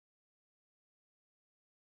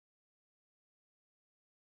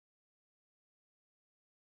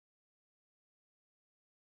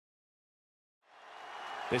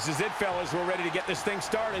This is it, fellas. We're ready to get this thing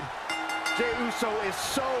started. Jey Uso is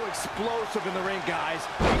so explosive in the ring, guys.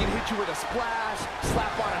 He can hit you with a splash,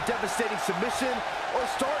 slap on a devastating submission, or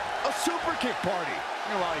start a super kick party.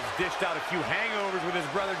 And while he's dished out a few hangovers with his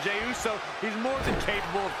brother Jey Uso, he's more than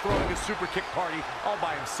capable of throwing a super kick party all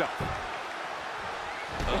by himself.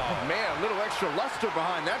 Oh, man, a little extra luster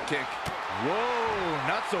behind that kick. Whoa,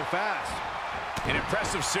 not so fast. An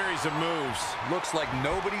impressive series of moves. Looks like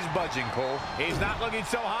nobody's budging, Cole. He's not looking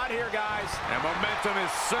so hot here, guys. And momentum is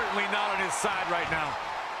certainly not on his side right now.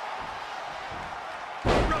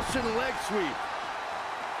 Russian leg sweep.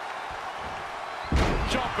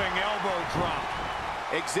 Jumping elbow drop.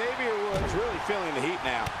 Xavier Woods really feeling the heat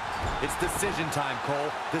now. It's decision time, Cole.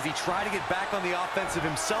 Does he try to get back on the offensive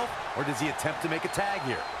himself, or does he attempt to make a tag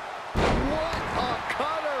here? What a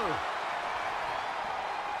cutter!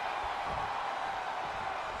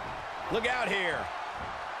 Look out here.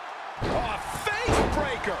 Oh, face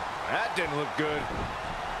breaker. That didn't look good.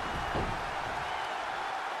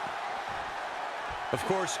 Of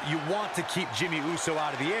course, you want to keep Jimmy Uso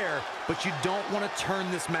out of the air, but you don't want to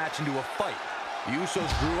turn this match into a fight. The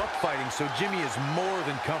Usos grew up fighting, so Jimmy is more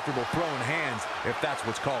than comfortable throwing hands if that's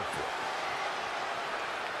what's called for.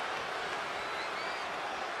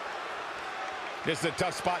 This is a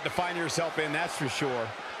tough spot to find yourself in, that's for sure.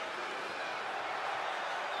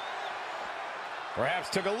 Perhaps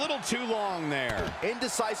took a little too long there.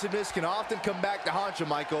 Indecisiveness can often come back to haunt you,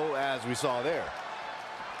 Michael, as we saw there.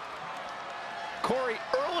 Corey,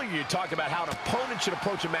 earlier you talked about how an opponent should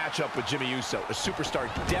approach a matchup with Jimmy Uso. A superstar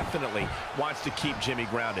definitely wants to keep Jimmy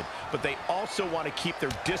grounded, but they also want to keep their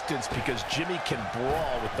distance because Jimmy can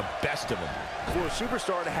brawl with the best of them. For a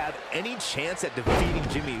superstar to have any chance at defeating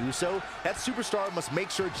Jimmy Uso, that superstar must make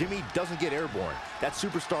sure Jimmy doesn't get airborne. That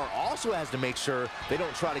superstar also has to make sure they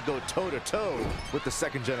don't try to go toe-to-toe with the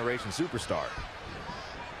second-generation superstar.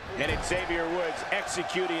 And it's Xavier Woods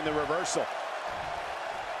executing the reversal.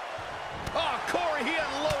 Oh, Corey, he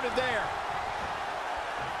unloaded there.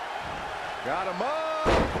 Got him up.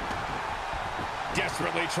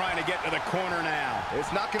 Desperately trying to get to the corner now.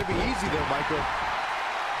 It's not going to be easy, though, Michael.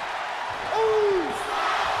 Ooh!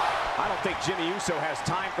 I don't think Jimmy Uso has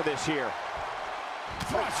time for this here.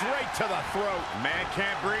 Thrust right to the throat. Man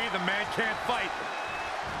can't breathe, the man can't fight.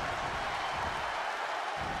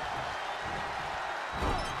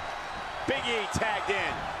 Big E tagged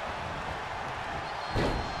in.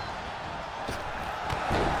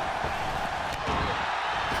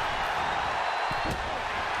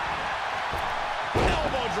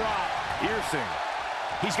 Elbow drop. Piercing.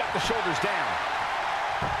 He's got the shoulders down.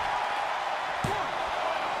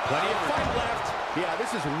 Plenty of fight left. Yeah,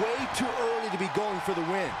 this is way too early to be going for the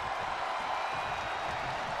win.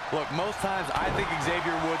 Look, most times I think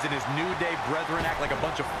Xavier Woods and his New Day brethren act like a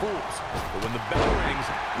bunch of fools. But when the bell rings,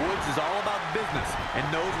 Woods is all about business and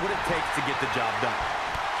knows what it takes to get the job done.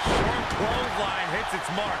 Short clothesline hits its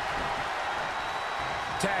mark.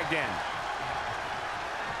 Tagged in.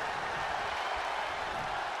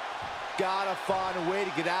 Gotta find a way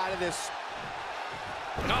to get out of this.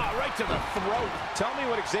 Ah, right to the throat. Tell me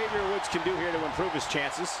what Xavier Woods can do here to improve his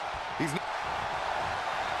chances. Here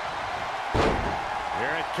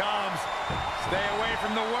it comes. Stay away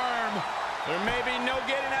from the worm. There may be no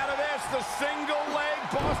getting out of this. The single leg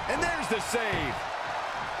bust. And there's the save.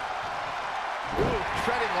 Ooh,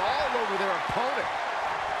 treading all over their opponent.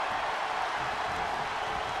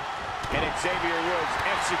 And Xavier Woods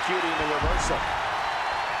executing the reversal.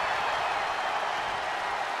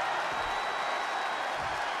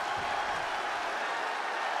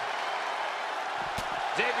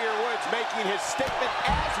 Xavier Woods making his statement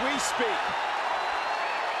as we speak.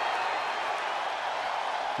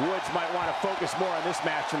 Woods might want to focus more on this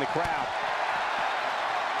match in the crowd.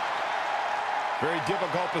 Very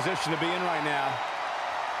difficult position to be in right now.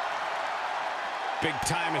 Big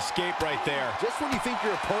time escape right there. Just when you think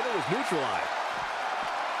your opponent was neutralized.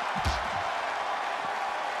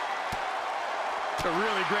 A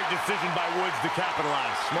really great decision by Woods to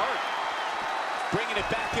capitalize. Smart. Bringing it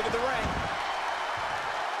back into the ring.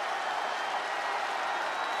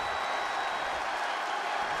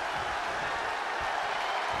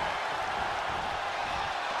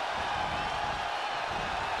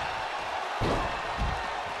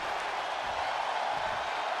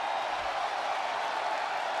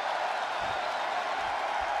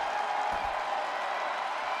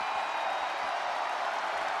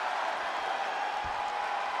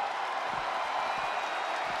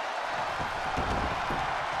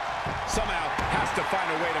 Somehow has to find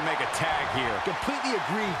a way to make a tag here. Completely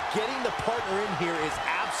agree. Getting the partner in here is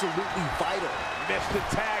absolutely vital. Missed the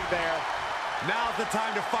tag there. Now's the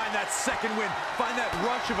time to find that second win. Find that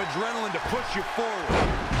rush of adrenaline to push you forward.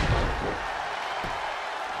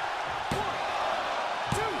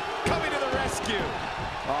 Coming to the rescue.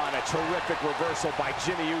 On a terrific reversal by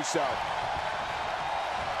Jimmy Uso.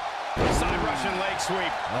 Side Russian leg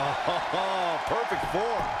sweep. Oh, perfect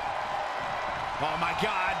form. Oh, my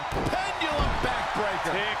God. Pendulum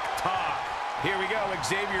backbreaker. Tick-tock. Here we go.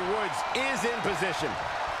 Xavier Woods is in position.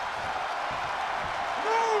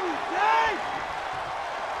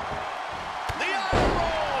 The arm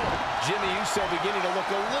roll. Jimmy Uso beginning to look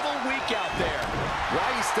a little weak out there. Why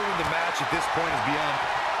he's still in the match at this point is beyond.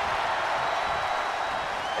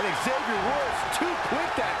 And Xavier Woods too quick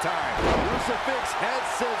that time. Crucifix head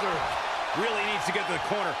scissor. Really needs to get to the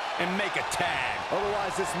corner and make a tag.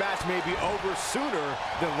 Otherwise, this match may be over sooner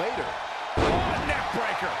than later. Oh, neck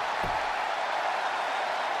breaker.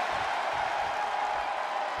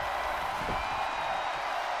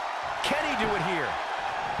 Can he do it here?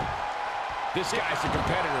 This guy's a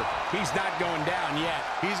competitor. He's not going down yet.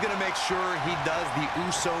 He's going to make sure he does the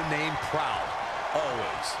Uso name proud.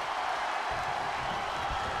 Always.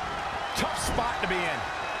 Tough spot to be in.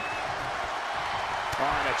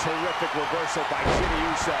 On a terrific reversal by Jimmy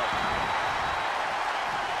Uso.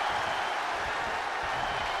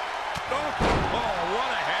 Oh, what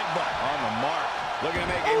a headbutt. On the mark. Looking to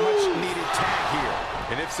make a much-needed tag here.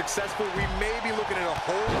 And if successful, we may be looking at a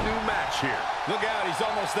whole new match here. Look out, he's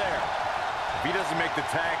almost there. If he doesn't make the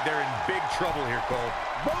tag, they're in big trouble here, Cole.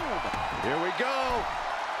 Boom! Here we go.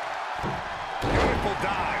 Beautiful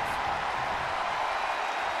dive.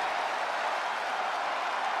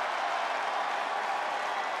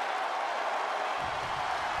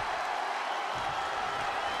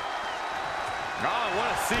 Oh, what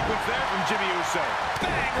a sequence there from Jimmy Uso.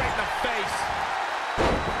 Bang, right in the face.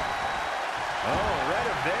 Oh, right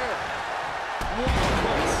up there.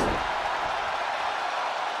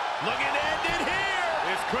 Looking to end it here.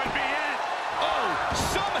 This could be it. Oh,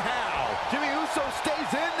 somehow. Jimmy Uso stays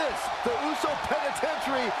in this. The Uso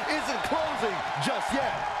penitentiary isn't closing just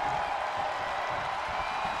yet.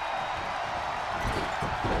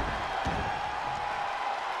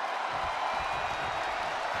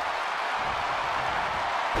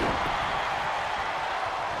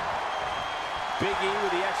 Big E with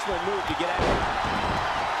the excellent move to get at him.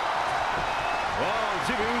 Oh,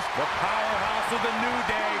 Jimmy Uso, the powerhouse of the New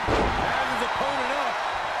Day, has his opponent up.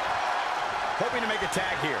 Hoping to make a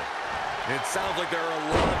tag here. It sounds like there are a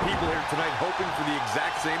lot of people here tonight hoping for the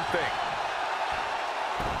exact same thing.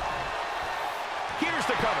 Here's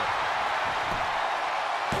the cover.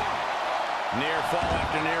 Near fall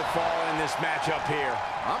after near fall in this matchup here.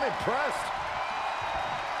 I'm impressed.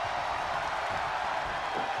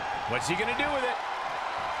 What's he gonna do with it?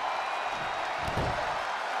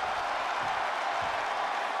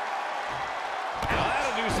 Now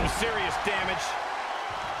that'll do some serious damage.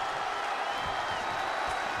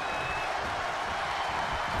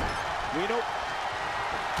 We know.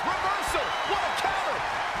 Reversal! What a counter!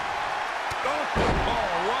 Oh,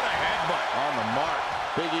 what a headbutt. On the mark.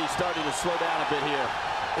 Big E starting to slow down a bit here.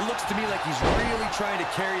 It looks to me like he's really trying to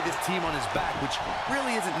carry this team on his back, which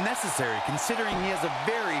really isn't necessary, considering he has a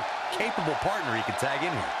very capable partner he can tag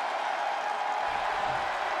in here.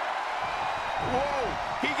 Whoa!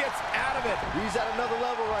 He gets out of it. He's at another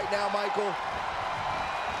level right now, Michael.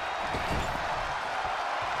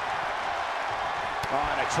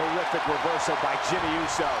 On a terrific reversal by Jimmy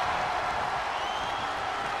Uso.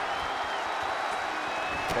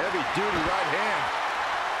 Heavy-duty right hand.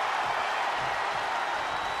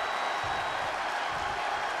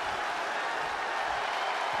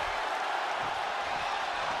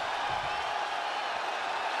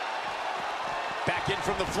 Back in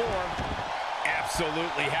from the floor.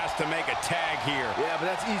 Absolutely has to make a tag here. Yeah, but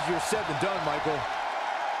that's easier said than done, Michael.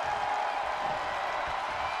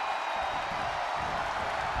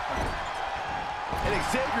 And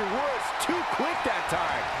Xavier Woods too quick that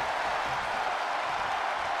time.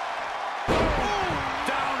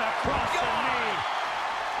 Down across the knee.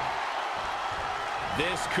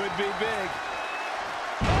 This could be big.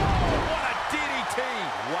 Oh, what a DDT.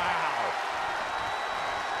 Wow.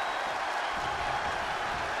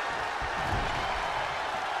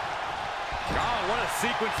 Oh, what a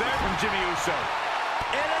sequence there from Jimmy Uso.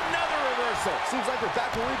 And another reversal. Seems like we're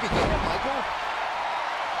back where we began, Michael.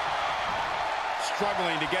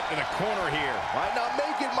 Struggling to get to the corner here. Might not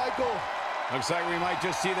make it, Michael. Looks like we might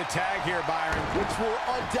just see the tag here, Byron. Which will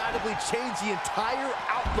undoubtedly change the entire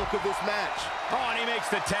outlook of this match. Oh, and he makes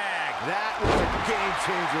the tag. That was a game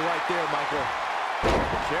changer right there, Michael.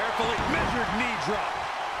 Carefully measured knee drop.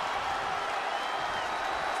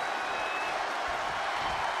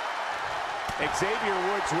 Xavier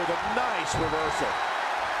Woods with a nice reversal.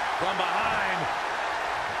 From behind.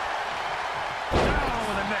 Down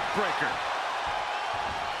with a neck breaker.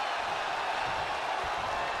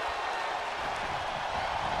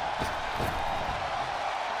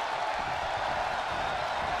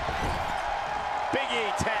 Big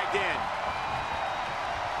E tagged in.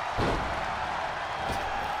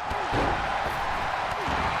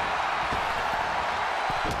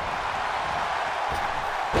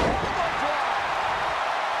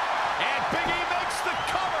 And Big E makes the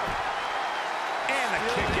cover. And the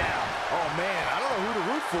kick out. Oh, man, I don't know who to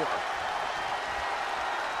root for.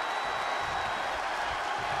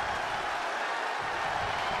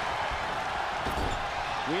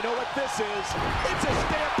 We know what this is. It's a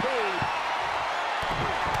stampede.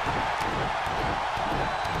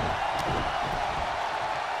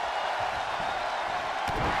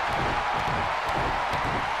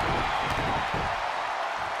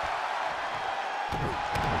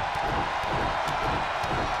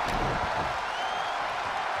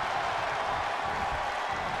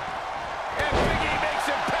 And Big E makes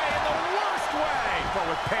him pay in the worst way. But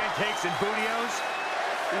with pancakes and bootios,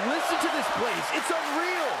 Listen to this place. It's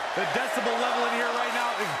unreal. the decibel level in here right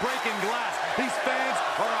now is breaking glass. These fans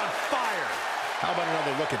are on fire. How about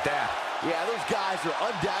another look at that? Yeah, those guys are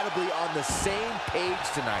undoubtedly on the same page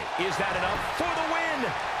tonight. Is that enough for the win?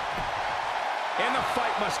 And the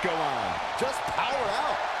fight must go on. Just power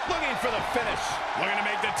out. Looking for the finish. Looking to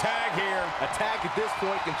make the tag here. A tag at this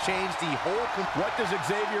point can change the whole... What does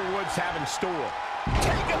Xavier Woods have in store?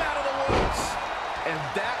 Take him out of the woods. And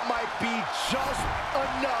that might be just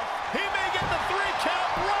enough. He may get the 3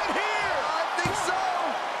 count right here. I think so.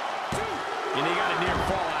 And he got a near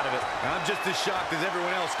fall out of it. I'm just as shocked as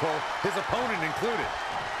everyone else, Cole, his opponent included.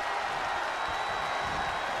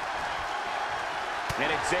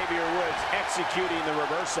 And Xavier Woods executing the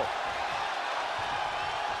reversal.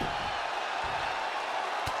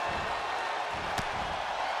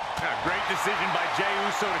 A great decision by Jey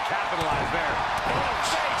Uso to capitalize there. Oh,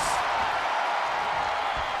 face.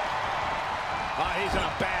 He's in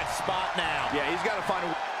a bad spot now. Yeah, he's got to find a...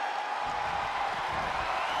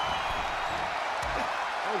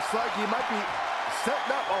 Looks like he might be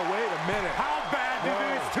setting up. Oh, wait a minute. How bad do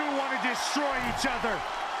these two want to destroy each other?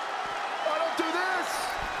 Oh, don't do this.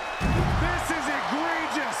 This is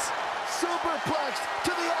egregious. Superplex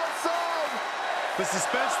to the outside. The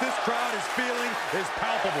suspense this crowd is feeling is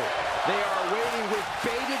palpable. They are waiting with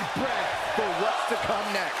bated breath for what's to come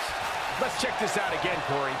next. Let's check this out again,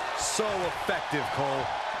 Corey. So effective, Cole.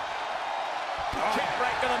 Kick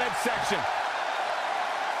right to the midsection.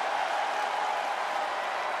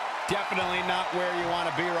 Definitely not where you want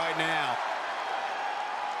to be right now.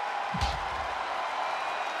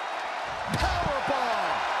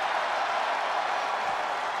 Powerbomb.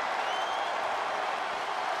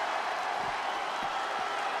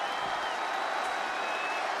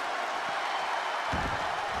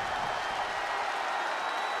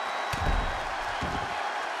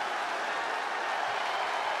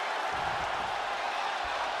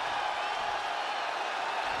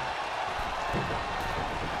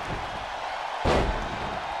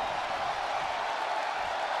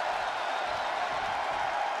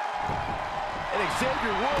 And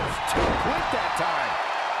Xavier Woods too quick that time.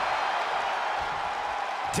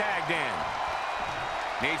 Tagged in.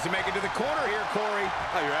 Needs to make it to the corner here, Corey.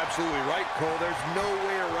 Oh, you're absolutely right, Cole. There's no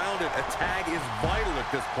way around it. A tag is vital at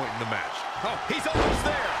this point in the match. Oh, he's almost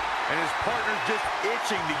there. And his partner's just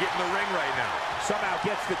itching to get in the ring right now. Somehow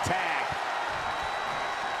gets the tag.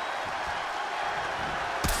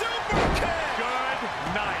 Super kick.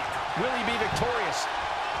 Good night. Will he be victorious?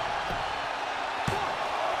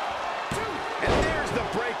 And there's the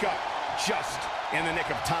breakup, just in the nick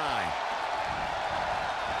of time.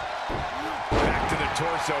 Back to the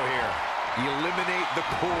torso here. Eliminate the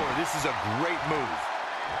core. This is a great move.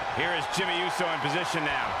 Here is Jimmy Uso in position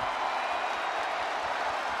now.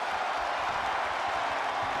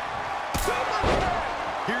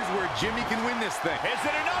 Here's where Jimmy can win this thing. Is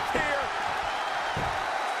it enough here?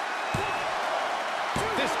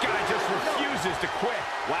 This guy just refuses to quit.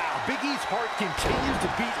 Wow, Big E's heart continues to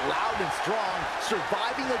beat loud and strong,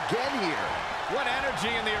 surviving again here. What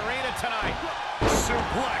energy in the arena tonight.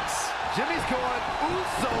 Suplex. Jimmy's going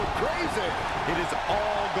Uso crazy. It is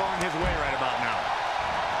all going his way right about now.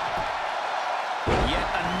 Yet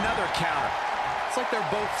another counter. It's like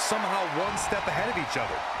they're both somehow one step ahead of each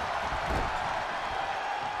other.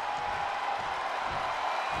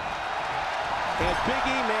 And Big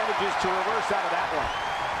E manages to reverse out of that one.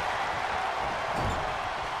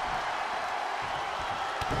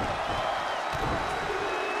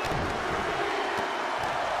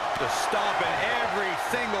 to stomp in every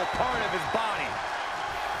single part of his body.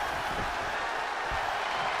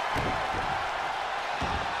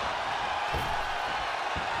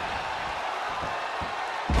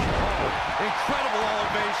 Incredible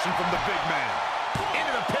elevation from the big man.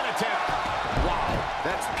 Into the pin attempt. Wow,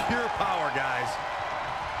 that's pure power, guys.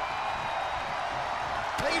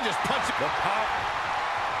 They just punch it. The power.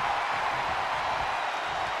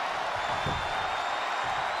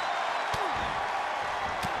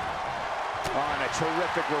 Oh, and a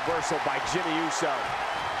terrific reversal by Jimmy Uso.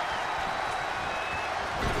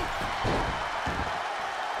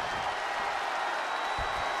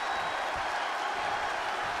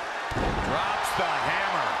 Drops the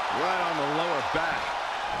hammer. Right on the lower back.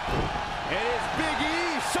 It is Big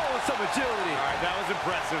E showing some agility. All right, that was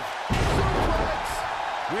impressive. Suplex!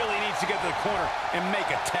 Really needs to get to the corner and make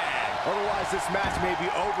a tag. Otherwise, this match may be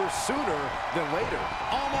over sooner than later.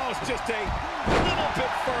 Almost just a little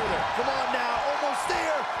bit further. Come on now, almost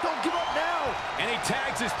there. Don't give up now. And he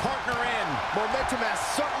tags his partner in. Momentum has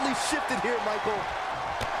certainly shifted here, Michael.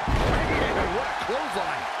 And what a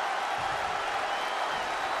clothesline.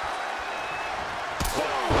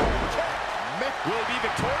 Will he be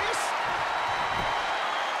victorious?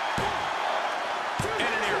 And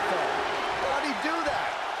an air fall. How'd he do that?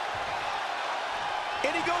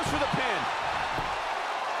 And he goes for the pin.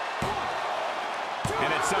 And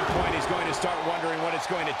at some point, he's going to start wondering what it's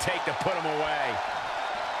going to take to put him away.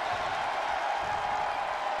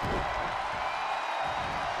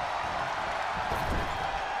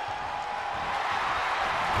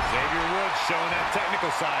 Xavier Woods showing that technical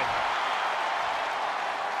side.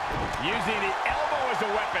 Using the elbow as a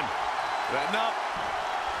weapon. Letting up.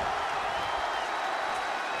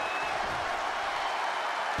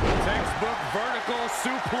 Textbook vertical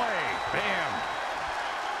suplex. Bam.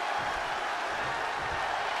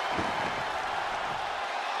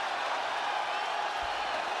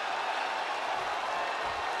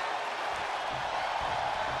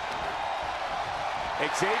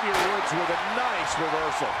 Xavier Woods with a nice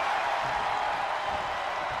reversal.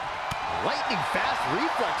 Lightning fast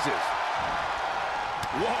reflexes.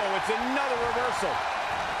 Whoa, it's another reversal.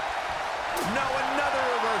 No, another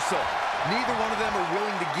reversal. Neither one of them are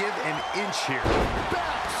willing to give an inch here.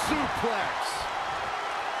 Back suplex.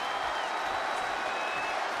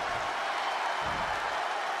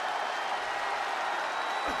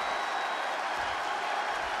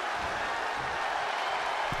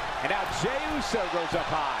 And now Jey Uso goes up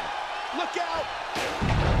high. Look out!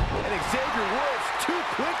 And Xavier Woods too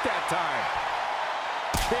quick that time.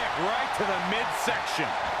 Kick right to the midsection.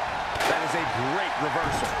 That is a great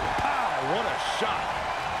reversal. Wow, what a shot.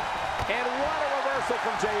 And what a reversal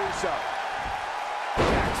from Jey Uso.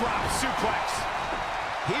 Backdrop suplex.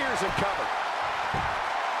 Here's him covered.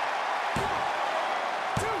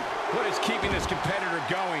 What is keeping this competitor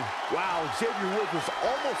going? Wow, Xavier Woods was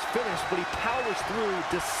almost finished, but he powers through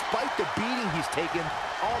despite the beating he's taken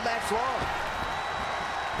all match long.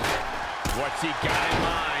 What's he got in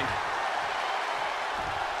mind?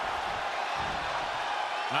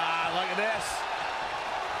 Ah, look at this.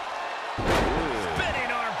 Spinning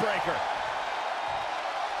arm breaker.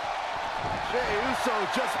 Jey Uso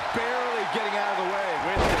just barely getting out of the way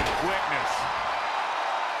with the quickness.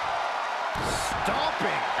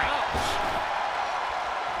 Stomping. Ouch.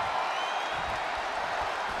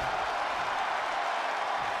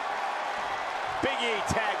 Big E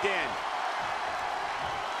tagged in.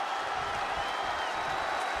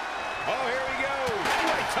 Oh, here we go.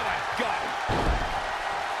 Right to the gut.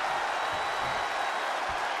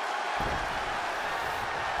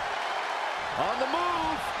 On the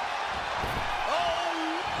move.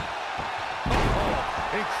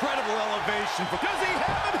 Incredible elevation. Does he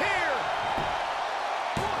have him here?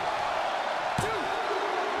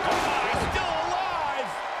 He's still alive.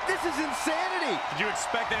 This is insanity. Did you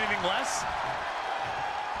expect anything less?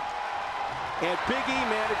 And Big E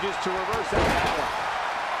manages to reverse that one.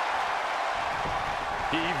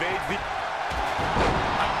 He evades the...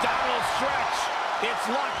 Abdominal stretch. It's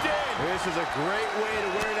locked in. This is a great way to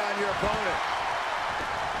wear down your opponent.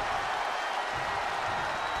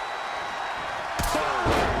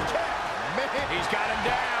 He's got him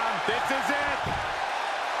down. This is it.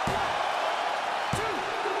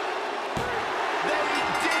 They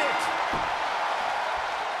did it.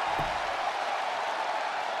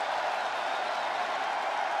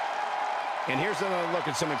 And here's another look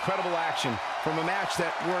at some incredible action from a match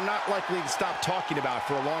that we're not likely to stop talking about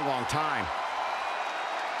for a long, long time.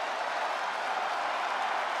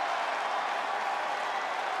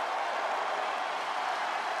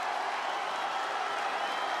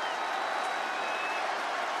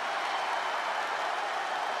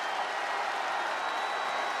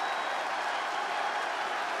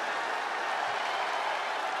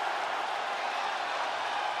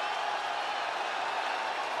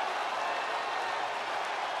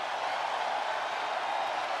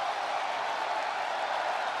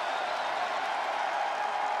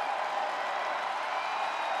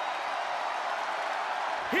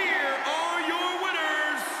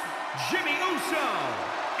 Jimmy Uso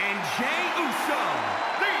and Jey Uso,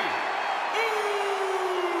 the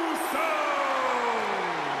Usos.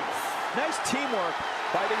 Nice teamwork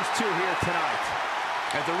by these two here tonight.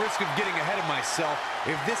 At the risk of getting ahead of myself,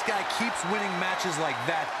 if this guy keeps winning matches like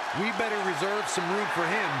that, we better reserve some room for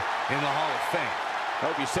him in the Hall of Fame.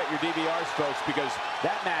 Hope you set your DVRs, folks, because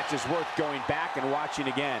that match is worth going back and watching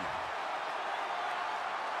again.